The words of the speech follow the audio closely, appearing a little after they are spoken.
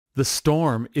The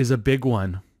storm is a big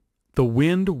one. The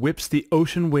wind whips the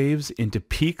ocean waves into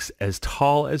peaks as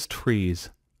tall as trees.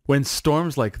 When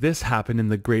storms like this happen in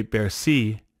the Great Bear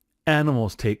Sea,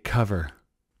 animals take cover.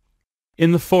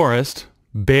 In the forest,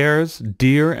 bears,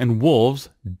 deer, and wolves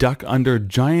duck under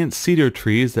giant cedar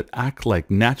trees that act like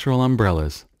natural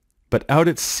umbrellas. But out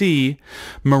at sea,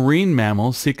 marine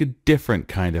mammals seek a different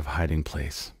kind of hiding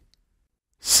place.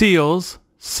 Seals,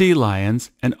 sea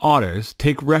lions, and otters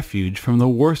take refuge from the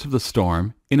worst of the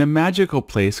storm in a magical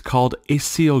place called a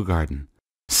seal garden.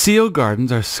 Seal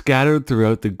gardens are scattered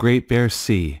throughout the Great Bear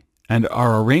Sea and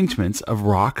are arrangements of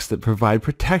rocks that provide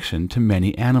protection to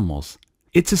many animals.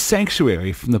 It's a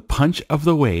sanctuary from the punch of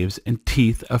the waves and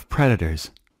teeth of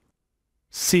predators.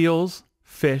 Seals,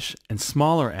 fish, and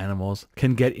smaller animals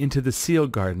can get into the seal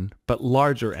garden, but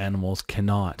larger animals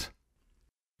cannot.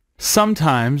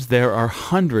 Sometimes there are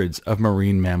hundreds of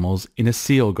marine mammals in a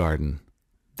seal garden.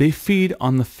 They feed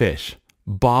on the fish,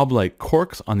 bob like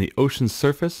corks on the ocean's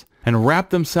surface, and wrap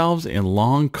themselves in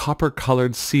long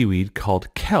copper-colored seaweed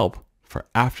called kelp for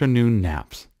afternoon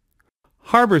naps.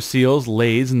 Harbor seals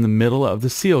laze in the middle of the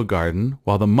seal garden,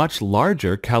 while the much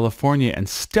larger California and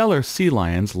Steller sea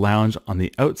lions lounge on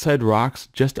the outside rocks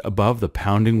just above the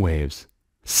pounding waves.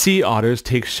 Sea otters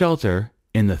take shelter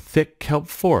in the thick kelp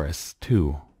forests,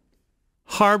 too.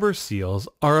 Harbor seals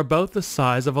are about the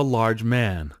size of a large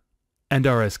man, and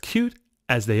are as cute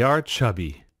as they are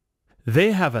chubby.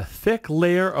 They have a thick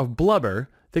layer of blubber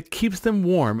that keeps them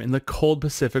warm in the cold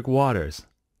Pacific waters,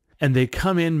 and they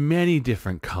come in many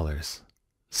different colors.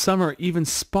 Some are even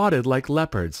spotted like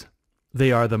leopards.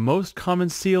 They are the most common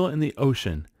seal in the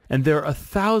ocean, and there are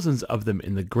thousands of them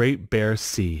in the Great Bear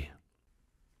Sea.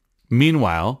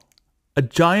 Meanwhile, a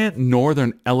giant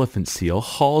northern elephant seal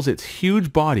hauls its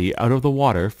huge body out of the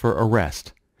water for a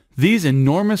rest. These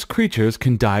enormous creatures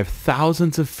can dive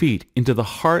thousands of feet into the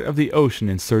heart of the ocean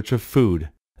in search of food.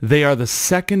 They are the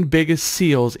second biggest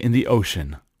seals in the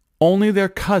ocean. Only their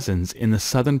cousins in the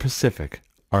southern Pacific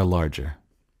are larger.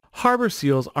 Harbor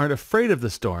seals aren't afraid of the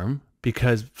storm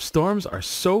because storms are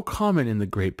so common in the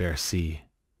Great Bear Sea.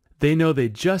 They know they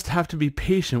just have to be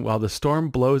patient while the storm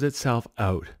blows itself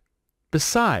out.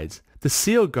 Besides, the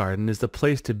seal garden is the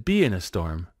place to be in a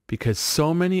storm because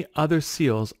so many other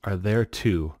seals are there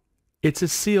too. It's a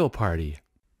seal party.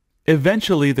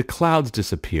 Eventually the clouds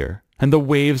disappear and the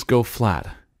waves go flat.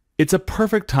 It's a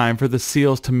perfect time for the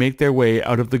seals to make their way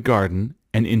out of the garden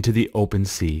and into the open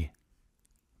sea.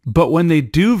 But when they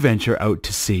do venture out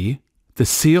to sea, the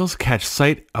seals catch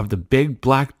sight of the big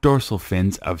black dorsal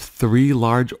fins of 3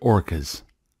 large orcas.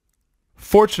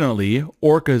 Fortunately,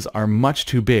 orcas are much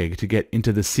too big to get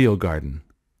into the seal garden.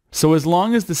 So as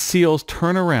long as the seals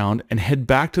turn around and head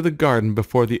back to the garden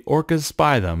before the orcas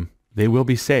spy them, they will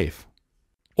be safe.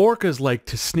 Orcas like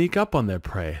to sneak up on their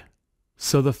prey,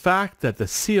 so the fact that the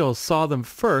seals saw them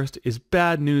first is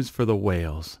bad news for the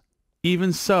whales.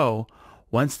 Even so,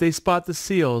 once they spot the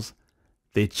seals,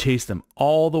 they chase them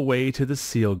all the way to the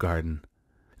seal garden.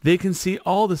 They can see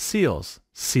all the seals,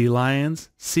 sea lions,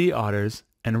 sea otters,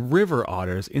 and river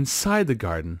otters inside the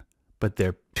garden, but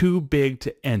they're too big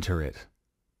to enter it.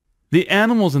 The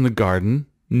animals in the garden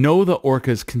know the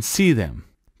orcas can see them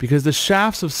because the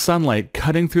shafts of sunlight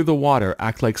cutting through the water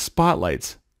act like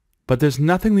spotlights, but there's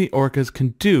nothing the orcas can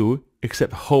do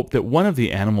except hope that one of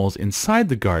the animals inside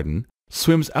the garden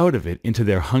swims out of it into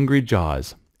their hungry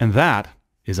jaws, and that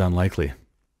is unlikely.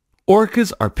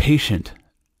 Orcas are patient,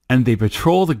 and they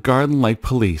patrol the garden like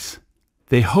police.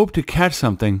 They hope to catch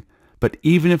something, but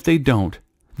even if they don't,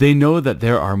 they know that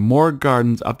there are more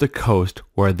gardens up the coast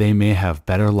where they may have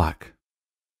better luck.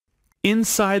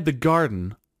 Inside the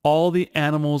garden, all the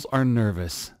animals are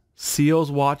nervous.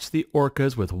 Seals watch the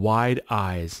orcas with wide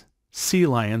eyes. Sea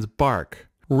lions bark.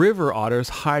 River otters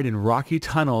hide in rocky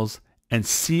tunnels, and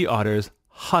sea otters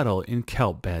huddle in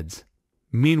kelp beds.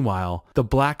 Meanwhile, the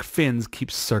black fins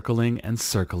keep circling and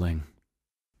circling.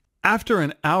 After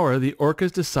an hour, the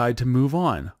orcas decide to move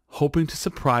on, hoping to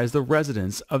surprise the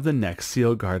residents of the next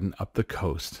seal garden up the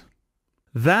coast.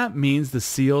 That means the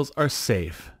seals are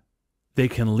safe. They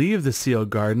can leave the seal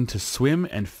garden to swim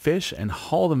and fish and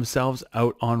haul themselves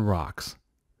out on rocks.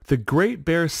 The Great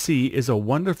Bear Sea is a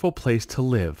wonderful place to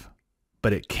live,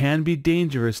 but it can be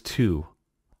dangerous too.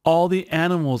 All the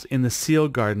animals in the seal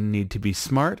garden need to be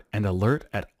smart and alert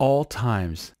at all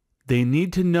times. They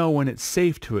need to know when it's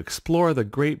safe to explore the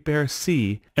Great Bear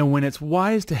Sea and when it's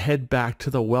wise to head back to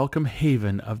the welcome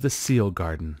haven of the seal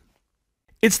garden.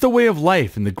 It's the way of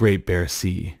life in the Great Bear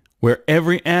Sea, where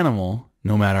every animal,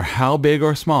 no matter how big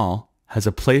or small, has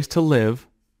a place to live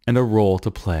and a role to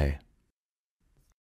play.